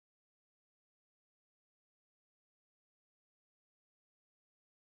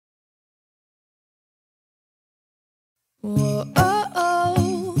Whoa, oh,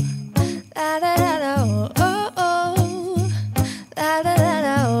 oh. La, da, da, da, oh, oh, oh. La, da, da,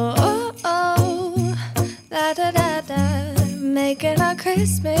 da, oh, oh, oh. La, da, da, da. Making our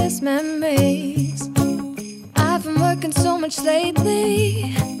Christmas memories. I've been working so much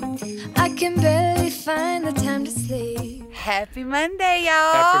lately, I can barely find the time to sleep. Happy Monday,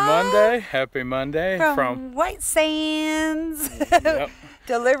 y'all. Happy Monday. Happy Monday. From White Sands. Yep.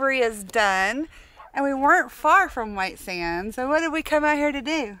 Delivery is done. And we weren't far from White Sands. So what did we come out here to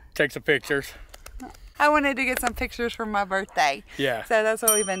do? Take some pictures. I wanted to get some pictures for my birthday. Yeah. So that's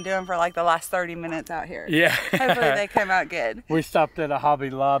what we've been doing for like the last 30 minutes out here. Yeah. Hopefully they come out good. We stopped at a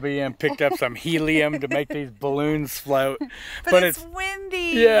Hobby Lobby and picked up some helium to make these balloons float. But it's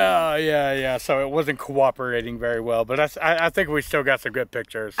windy. Yeah. So it wasn't cooperating very well. But I think we still got some good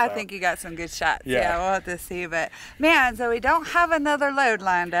pictures. So. I think you got some good shots. Yeah. Yeah, we'll have to see. But man, so we don't have another load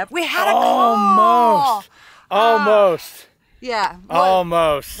lined up. We had a Almost. call. Almost. Yeah.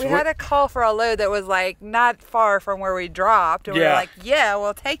 Almost. We had a call for a load that was like not far from where we dropped. And we were Yeah. like, yeah,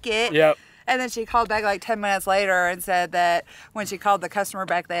 we'll take it. Yep. And then she called back like 10 minutes later and said that when she called the customer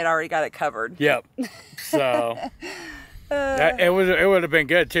back, they had already got it covered. Yep. So it would have been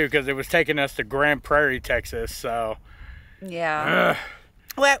good too, because it was taking us to Grand Prairie, Texas. So Yeah.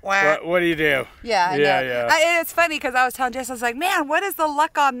 what do you do? Yeah, I know. Yeah. And it's funny because I was telling Jess, I was like, man, what is the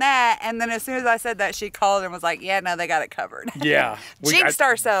luck on that? And then as soon as I said that, she called and was like, yeah, no, they got it covered. Yeah. Jinxed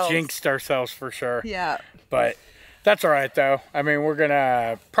ourselves. Jinxed ourselves for sure. Yeah. But that's all right though. I mean, we're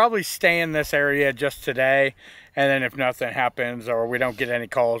gonna probably stay in this area just today, and then if nothing happens or we don't get any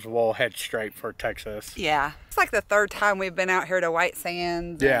calls, we'll head straight for Texas. Yeah. It's like the third time we've been out here to White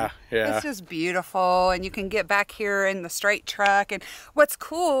Sands. Yeah. It's just beautiful, and you can get back here in the straight truck. And what's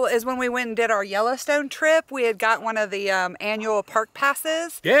cool is when we went and did our Yellowstone trip, we had got one of the annual park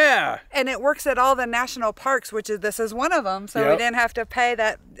passes. Yeah. And it works at all the national parks, this is one of them. So we Yep. didn't have to pay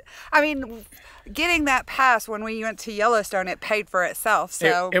that. I mean, getting that pass when we went to Yellowstone, it paid for itself.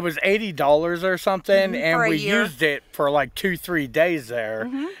 So It was $80 or something, and for a we year. used it for like 2-3 days there,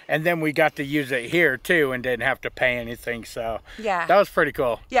 and then we got to use it here too and didn't have to pay anything. So Yeah. that was pretty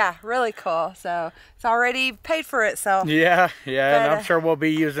cool. yeah, really cool. So it's already paid for itself. Yeah, and But, I'm sure we'll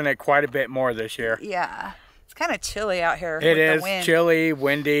be using it quite a bit more this year. Yeah. It's kind of chilly out here. It with is the wind. chilly,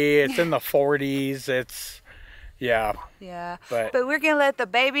 windy. It's in the 40s. Yeah. Yeah. But But we're going to let the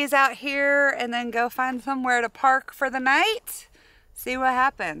babies out here and then go find somewhere to park for the night. See what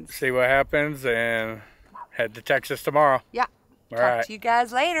happens. see what happens and head to Texas tomorrow. Yeah. All Talk right. to you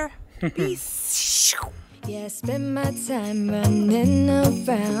guys later. Peace. Yeah, I spend my time running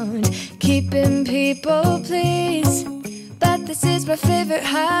around, keeping people pleased. But this is my favorite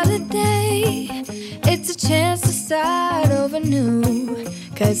holiday. It's a chance to start over new.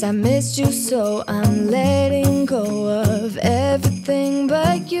 'Cause I missed you, so I'm letting go of everything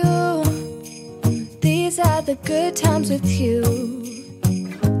but you. These are the good times with you.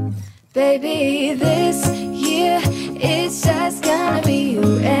 Baby, this year it's just gonna be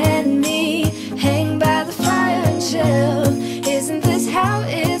you and me. Hang by the fire and chill. Isn't this how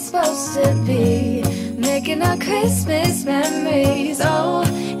it's supposed to be? Making our Christmas memories. Oh,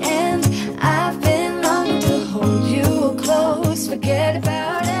 and I've been longing to hold you close. Forget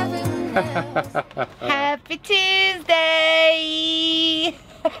about everything. Happy Tuesday.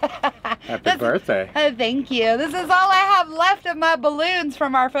 Happy birthday. Oh, thank you. This is all I have left of my balloons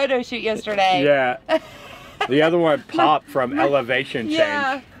from our photo shoot yesterday. Yeah. The other one popped from elevation change.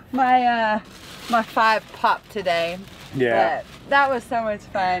 Yeah. My 5 popped today. Yeah. But that was so much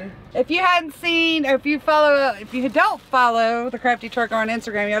fun. If you hadn't seen, or if you don't follow the Crafty Trucker on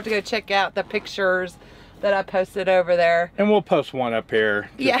Instagram, you have to go check out the pictures that I posted over there. And we'll post one up here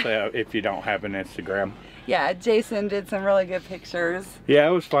just, Yeah. if you don't have an Instagram. Yeah, Jason did some really good pictures. Yeah,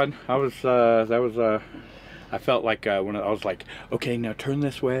 it was fun. I felt like when I was like, okay, now turn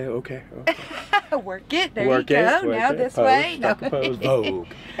this way. Okay. Work it. There Work you go. it. Work Now it. this Pose, way. stop No. the pose. Vogue.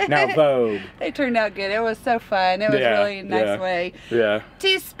 Now Vogue. They turned out good. It was so fun. It was Yeah, really a nice yeah. way Yeah.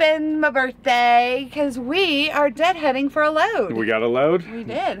 to spend my birthday because we are deadheading for a load. We got a load. We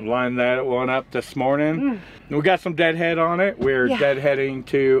did. Lined that one up this morning. We got some deadhead on it. We're Yeah. deadheading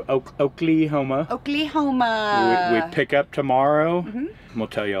to Oklahoma. Oklahoma. We pick up tomorrow. We'll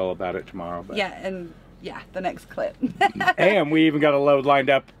tell you all about it tomorrow. But. Yeah, and the next clip. And we even got a load lined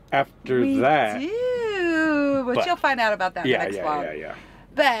up after we that. do, but you'll find out about that in the next vlog. Yeah.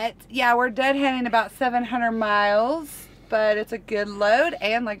 But yeah, we're deadheading about 700 miles. But it's a good load,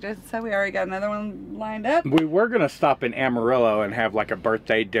 and like Jason said, we already got another one lined up. We were gonna stop in Amarillo and have like a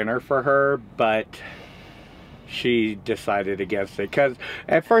birthday dinner for her, but she decided against it because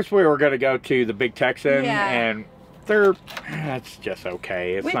at first we were gonna go to the Big Texan, Yeah. and that's just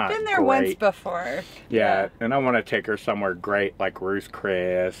okay. It's We've not been there great. once before. Yeah, and I want to take her somewhere great like Ruth's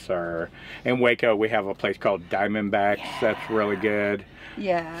Chris, or in Waco we have a place called Diamondbacks that's really good.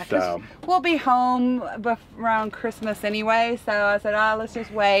 Yeah, So we'll be home around Christmas anyway, so I said, let's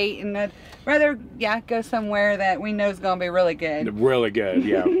just wait, and I'd rather, go somewhere that we know is going to be really good. Really good,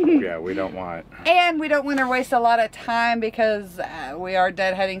 yeah. Yeah, we don't want. And we don't want to waste a lot of time because we are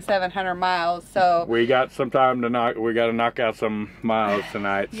deadheading 700 miles, so. We got some time to we got to knock out some miles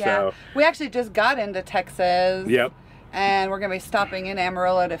tonight, so. We actually just got into Texas. Yep. And we're going to be stopping in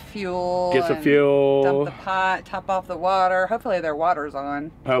Amarillo to fuel. Get some fuel. Dump the pot, top off the water. Hopefully their water's on.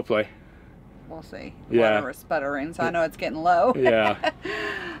 Hopefully. We'll see. Yeah. Water is sputtering, so I know it's getting low. Yeah.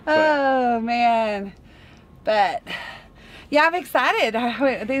 Oh, man. But, yeah, I'm excited.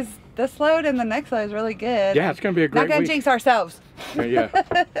 This load and the next load is really good. Yeah, it's going to be a great Not going week. to jinx ourselves. Yeah.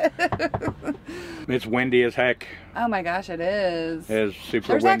 It's windy as heck. Oh my gosh, it is. It is super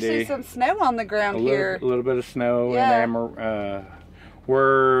There's windy. actually some snow on the ground here. A little bit of snow. Yeah. And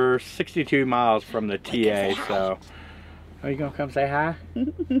we're 62 miles from the TA, so. Are you going to come say hi?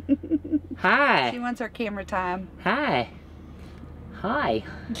 Hi. She wants her camera time. Hi. Hi.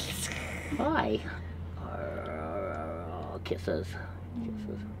 Hi. Kisses.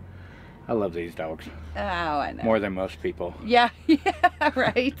 Kisses. I love these dogs. Oh, I know. More than most people. Yeah,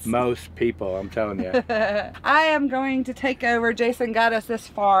 right. Most people, I'm telling you. I am going to take over. Jason got us this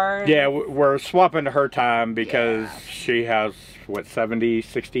far. Yeah, we're swapping to her time because she has, what, 70,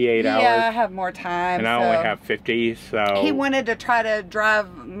 68 hours? Yeah, I have more time. And I only have 50, so. He wanted to try to drive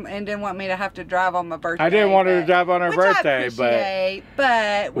and didn't want me to have to drive on my birthday. I didn't want her to drive on her birthday,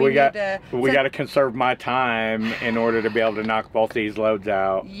 but we got to conserve my time in order to be able to knock both these loads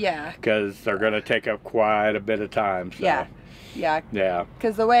out. Yeah. Because they're going to take up quite a bit of time. So. Yeah. Yeah. Yeah.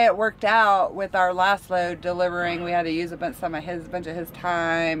 Because the way it worked out with our last load delivering, we had to use a bunch of his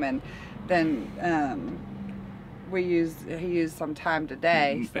time, and then he used some time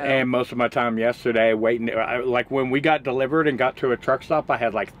today. So. And most of my time yesterday waiting. Like when we got delivered and got to a truck stop, I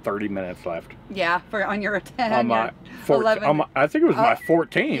had like 30 minutes left. Yeah, on your 10. On my 14. I think it was my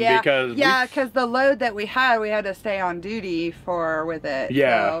 14 because the load that we had to stay on duty with it.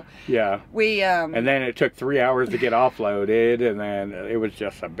 Yeah, so yeah. And then it took 3 hours to get offloaded, and then it was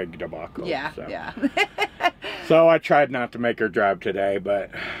just a big debacle. Yeah, so. yeah. So I tried not to make her drive today,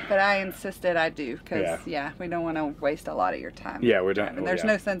 but I insisted I do because we don't want to waste a lot of your time. Yeah, we don't. And there's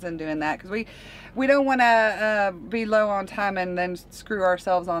no sense in doing that because we don't want to be low on time and then screw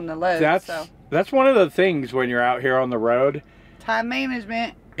ourselves on the load. That's one of the things when you're out here on the road. Time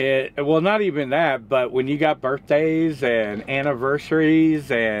management. Well, not even that, but when you got birthdays and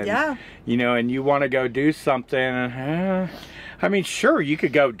anniversaries and and you want to go do something. I mean, sure, you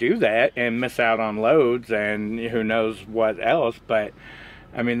could go do that and miss out on loads and who knows what else, but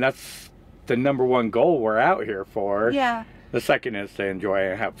I mean, that's the #1 goal we're out here for. Yeah. The second is to enjoy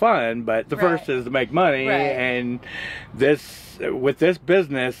and have fun, but the first is to make money. Right. And with this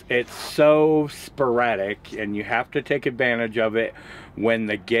business, it's so sporadic, and you have to take advantage of it when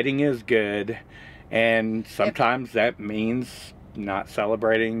the getting is good. And sometimes that means not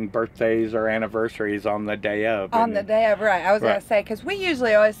celebrating birthdays or anniversaries on the day of. On the day of, right. I was going to say, because we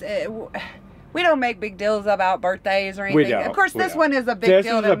usually always, we don't make big deals about birthdays or anything. We don't. Of course, this one is a big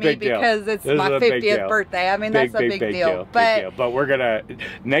deal to me because it's my 50th birthday. I mean, that's a big deal. But we're going to,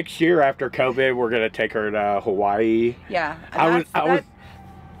 next year after COVID, we're going to take her to Hawaii. Yeah.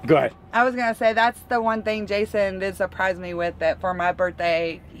 Go ahead. I was going to say, that's the one thing Jason did surprise me with, that for my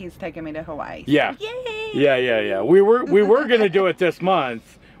birthday, he's taking me to Hawaii. Yeah. So, yay! Yeah. We were going to do it this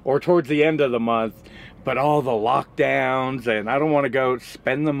month or towards the end of the month, but all the lockdowns, and I don't want to go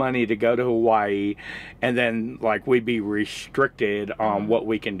spend the money to go to Hawaii and then like we'd be restricted on what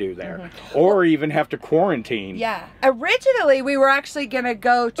we can do there or even have to quarantine. Yeah. Originally, we were actually going to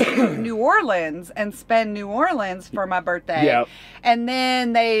go to New Orleans and spend New Orleans for my birthday. Yep. And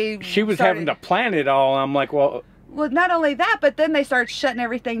then she was having to plan it all. I'm like, well, not only that, but then they start shutting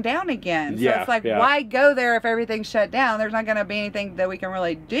everything down again. So it's like, why go there if everything's shut down? There's not going to be anything that we can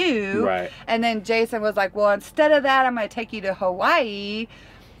really do. Right. And then Jason was like, well, instead of that, I'm going to take you to Hawaii.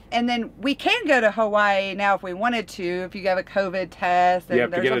 And then we can go to Hawaii now if we wanted to, if you have a COVID test.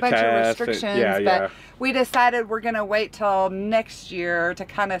 And there's a bunch of restrictions. But we decided we're going to wait till next year to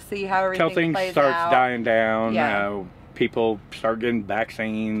kind of see how everything plays out. Till things starts dying down. People start getting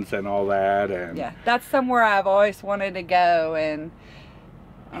vaccines and all that, and that's somewhere I've always wanted to go, and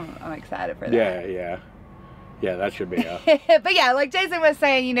I'm excited for that. Yeah, that should be but yeah, like Jason was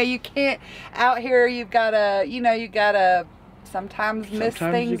saying, you can't out here. You've got to sometimes miss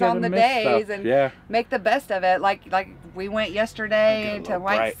things on the days and make the best of it. Like we went yesterday to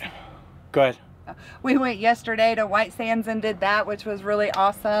White. Go ahead. We went yesterday to White Sands and did that, which was really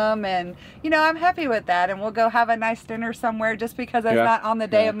awesome. And, you know, I'm happy with that. And we'll go have a nice dinner somewhere just because it's not on the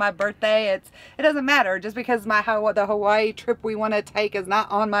day of my birthday. It doesn't matter. Just because the Hawaii trip we want to take is not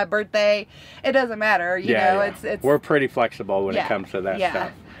on my birthay, it doesn't matter. You know, it's we're pretty flexible when it comes to that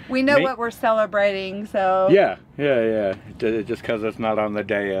stuff. We know what we're celebrating, so... Just because it's not on the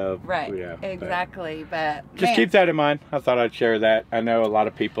day of... Right, exactly, but... Just keep that in mind. I thought I'd share that. I know a lot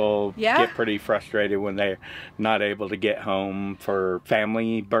of people get pretty frustrated when they're not able to get home for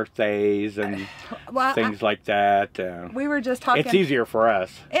family birthdays and things like that. We were just talking... It's easier for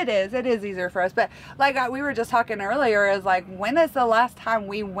us. It is easier for us, but like we were just talking earlier, is like, when is the last time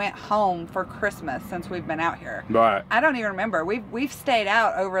we went home for Christmas since we've been out here? Right. I don't even remember. We've stayed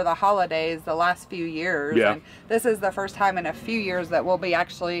out over the holidays the last few years. And this is the first time in a few years that we'll be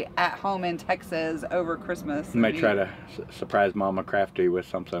actually at home in Texas over Christmas. You may try to surprise Mama Crafty with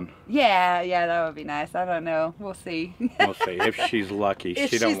something. Yeah, that would be nice. I don't know. We'll see. We'll see. If she's lucky.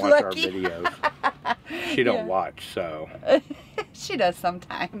 She don't watch our videos. She don't watch, so. She does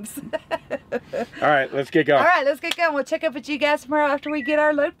sometimes. All right, let's get going. All right, let's get going. We'll check up with you guys tomorrow after we get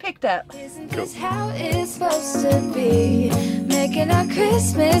our load picked up. Isn't this how it's supposed to be? Making our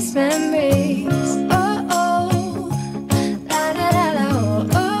Christmas memories. Oh, oh, la da da da,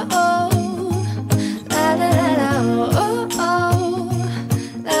 oh, oh, la da da da, oh, oh,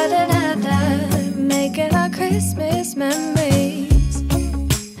 la da da da. Making our Christmas memories.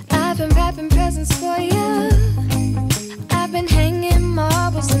 I've been wrapping presents for you. I've been hanging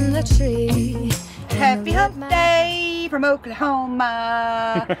marbles in the tree. Happy Hump Day from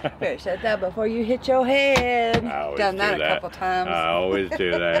Oklahoma. Better shut that before you hit your head. Done that a couple times. I always do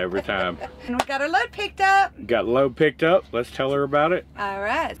that every time. And we got our load picked up. Got load picked up. Let's tell her about it. All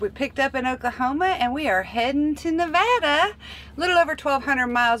right. We picked up in Oklahoma and we are heading to Nevada. A little over 1,200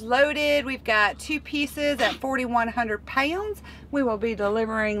 miles loaded. We've got 2 pieces at 4,100 pounds. We will be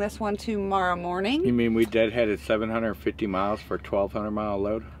delivering this one tomorrow morning. You mean we deadheaded 750 miles for a 1,200 mile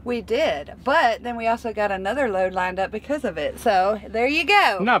load? We did, but then we also got another load lined up because of it. So there you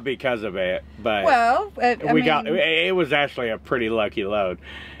go. Not because of it, but well, it was actually a pretty lucky load.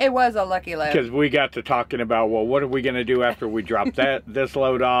 It was a lucky load because we got to talking about, well, what are we going to do after we drop this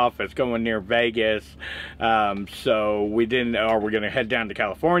load off? It's going near Vegas, so we didn't. Are we going to head down to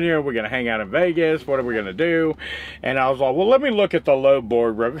California? Are we going to hang out in Vegas? What are we going to do? And I was like, well, let me look at the load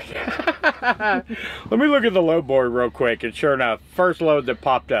board. Let me look at the load board real quick. And sure enough, first load that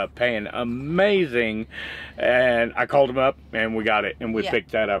popped up, paying amazing. And I called him up and we got it, and we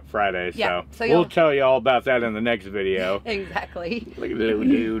picked that up Friday. So we'll tell you all about that in the next video. Exactly. Look at the little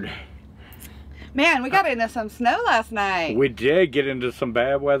dude. Man, we got into some snow last night. We did get into some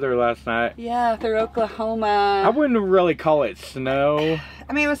bad weather last night. Yeah, through Oklahoma. I wouldn't really call it snow.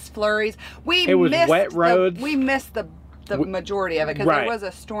 I mean, it was flurries. It was wet roads. We missed the majority of it because there was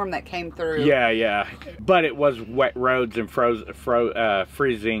a storm that came through. Yeah. But it was wet roads and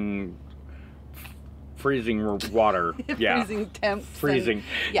freezing water. Freezing temps. Freezing.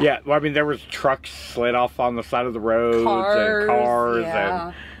 Well, I mean, there was trucks slid off on the side of the roads and cars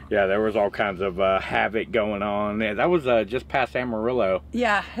and there was all kinds of havoc going on. Yeah, that was just past Amarillo.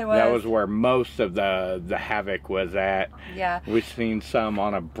 Yeah, it was. That was where most of the havoc was at. Yeah. We've seen some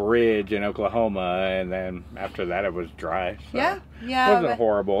on a bridge in Oklahoma, and then after that it was dry. So it wasn't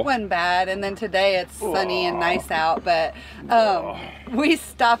horrible. It wasn't bad. And then today it's sunny and nice out. But we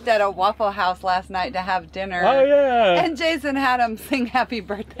stopped at a Waffle House last night to have dinner. Oh, yeah. And Jason had him sing happy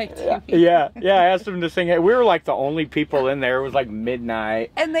birthday to me. Yeah, I asked him to sing it. We were like the only people in there. It was like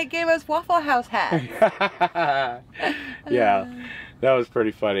midnight. And they gave us Waffle House hats. Yeah, that was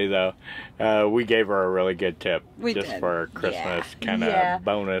pretty funny though. We gave her a really good tip. We just did. for a Christmas kind of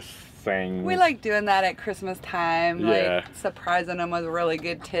bonus thing. We like doing that at Christmas time, like surprising them with a really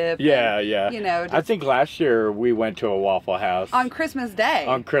good tip. Yeah. You know, I think last year we went to a Waffle House on Christmas Day.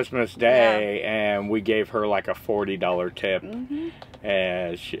 And we gave her like a $40 tip.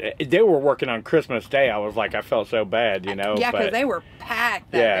 And they were working on Christmas Day. I was like, I felt so bad, you know. Yeah, because they were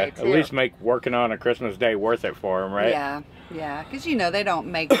packed that day too. At least make working on a Christmas Day worth it for them, right? Yeah, because you know they don't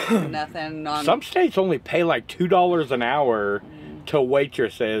make nothing on. Some states only pay like $2 an hour to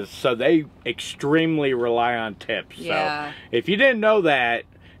waitresses, so they extremely rely on tips. So if you didn't know that,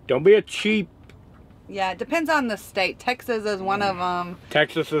 don't be a cheap Yeah, it depends on the state. Texas is one of them.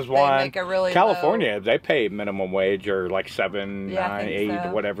 Texas is one. They make a really California, low. They pay minimum wage or like 7, Yeah, 9, 8,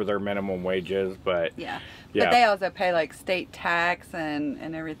 so. whatever their minimum wage is. But yeah. But they also pay like state tax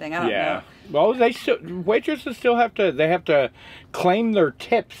and everything. I don't know. Well, waitresses still have to claim their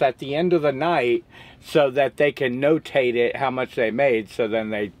tips at the end of the night so that they can notate it how much they made. So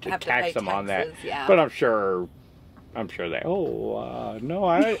then they tax them on that. Yeah. But I'm sure they. No,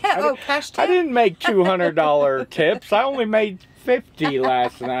 I cash tip? I didn't make $200 tips. I only made 50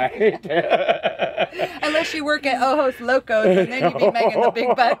 last night. Unless you work at Ojos Locos, and then you'd be making the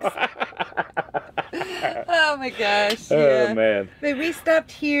big bucks. Oh my gosh. Yeah. Oh man. But we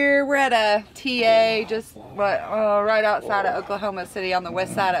stopped here. We're at a TA just right outside of Oklahoma City, on the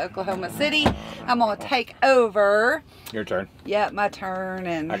west side of Oklahoma City. I'm gonna take over. Your turn. Yeah, my turn.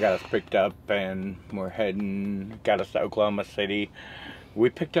 And I got us picked up and we're got us to Oklahoma City. We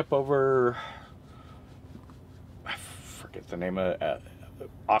picked up over, I forget the name of it,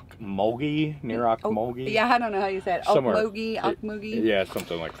 Okmulgee, near Okmulgee. Yeah, I don't know how you say it. Okmulgee. Yeah,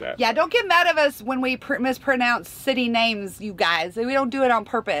 something like that. Yeah, don't get mad at us when we mispronounce city names, you guys. We don't do it on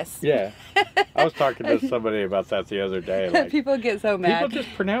purpose. Yeah. I was talking to somebody about that the other day. Like, people get so mad. People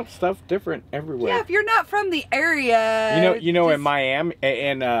just pronounce stuff different everywhere. Yeah, if you're not from the area. In Miami,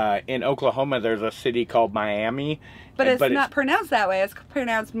 in Oklahoma, there's a city called Miami. But it's not pronounced that way. It's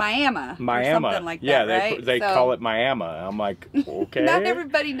pronounced Miami. Or something like that, right? They call it Miami. I'm like, okay. Not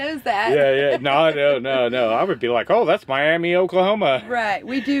everybody knows that. Yeah. No. I would be like, oh, that's Miami, Oklahoma. Right.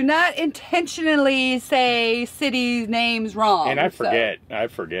 We do not intentionally say city names wrong. And I forget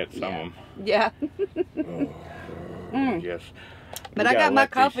some of them. Yeah. Yes. But I got my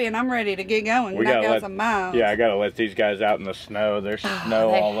coffee and I'm ready to get going. Knock out some miles. Yeah, I got to let these guys out in the snow. There's snow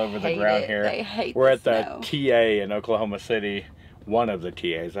all over the ground here. They hate We're at the TA in Oklahoma City. One of the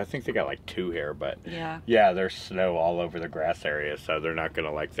TAs. I think they got like 2 here, but yeah, there's snow all over the grass area, so they're not going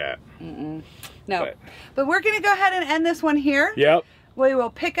to like that. No. But we're going to go ahead and end this one here. Yep. We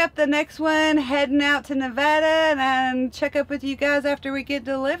will pick up the next one, heading out to Nevada, and check up with you guys after we get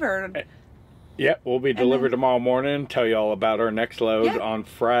delivered. Yep, we'll be delivered tomorrow morning. Tell you all about our next load on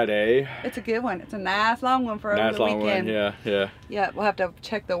Friday. It's a good one. It's a nice long one for over the weekend. Yeah. Yeah, we'll have to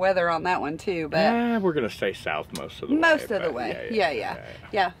check the weather on that one too. But we're gonna stay south most of the way. Most of the way. Yeah.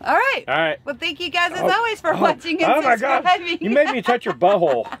 All right. Well, thank you guys as always for watching and subscribing. My God. You made me touch your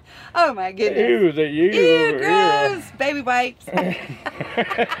butthole. Oh my goodness. Ew, gross. Baby wipes. Oh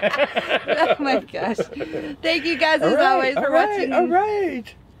my gosh. Thank you guys as always for watching. All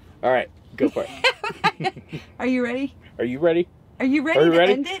right. Go for it. Are you ready? Are you ready? Are you ready to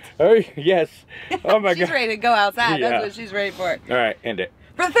end it? Oh, yes. Oh my God. She's ready to go outside. That's what she's ready for. All right, end it.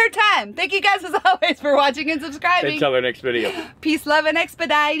 For the 3rd time, thank you guys as always for watching and subscribing. Until our next video. Peace, love, and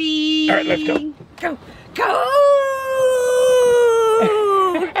expediting. All right, let's go.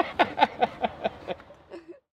 Go.